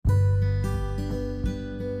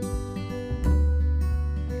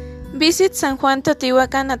Visit San Juan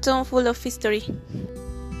Teotihuacan, a town full of history.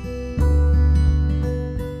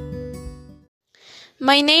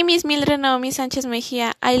 My name is Mildred Naomi Sanchez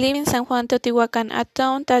Mejia. I live in San Juan Teotihuacan, a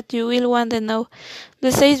town that you will want to know. The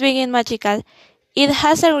place begin magical. It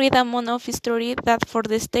has a great amount of history that for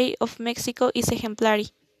the state of Mexico is exemplary.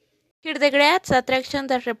 Here the great attractions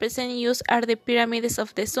that represent use are the pyramids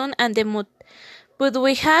of the sun and the moon. But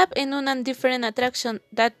we have a new and different attraction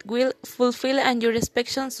that will fulfill your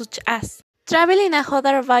expectations, such as traveling a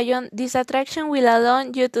other beyond. This attraction will allow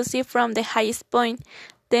you to see from the highest point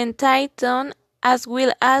the entire town as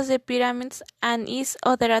well as the pyramids and its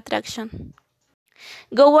other attraction.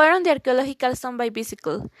 Go around the archaeological zone by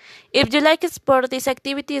bicycle. If you like sport, this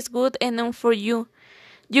activity is good enough for you.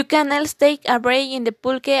 You can also take a break in the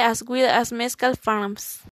pulque as well as mezcal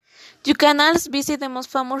farms. You can also visit the most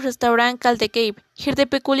famous restaurant called The Cave. Here the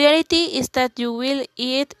peculiarity is that you will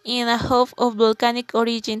eat in a hub of volcanic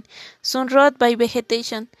origin, surrounded by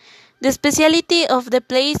vegetation. The specialty of the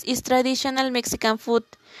place is traditional Mexican food,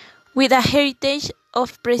 with a heritage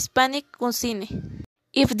of pre-Hispanic cuisine.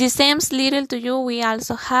 If this seems little to you, we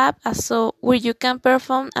also have a zoo where you can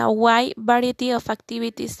perform a wide variety of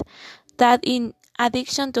activities that, in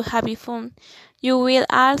addition to having fun, you will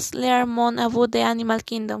also learn more about the animal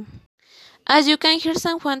kingdom. As you can hear,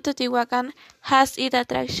 San Juan Teotihuacan has its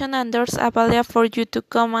attraction and doors available for you to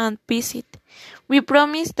come and visit. We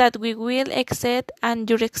promise that we will exceed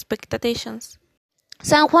your expectations.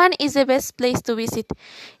 San Juan is the best place to visit.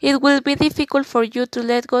 It will be difficult for you to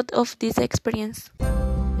let go of this experience.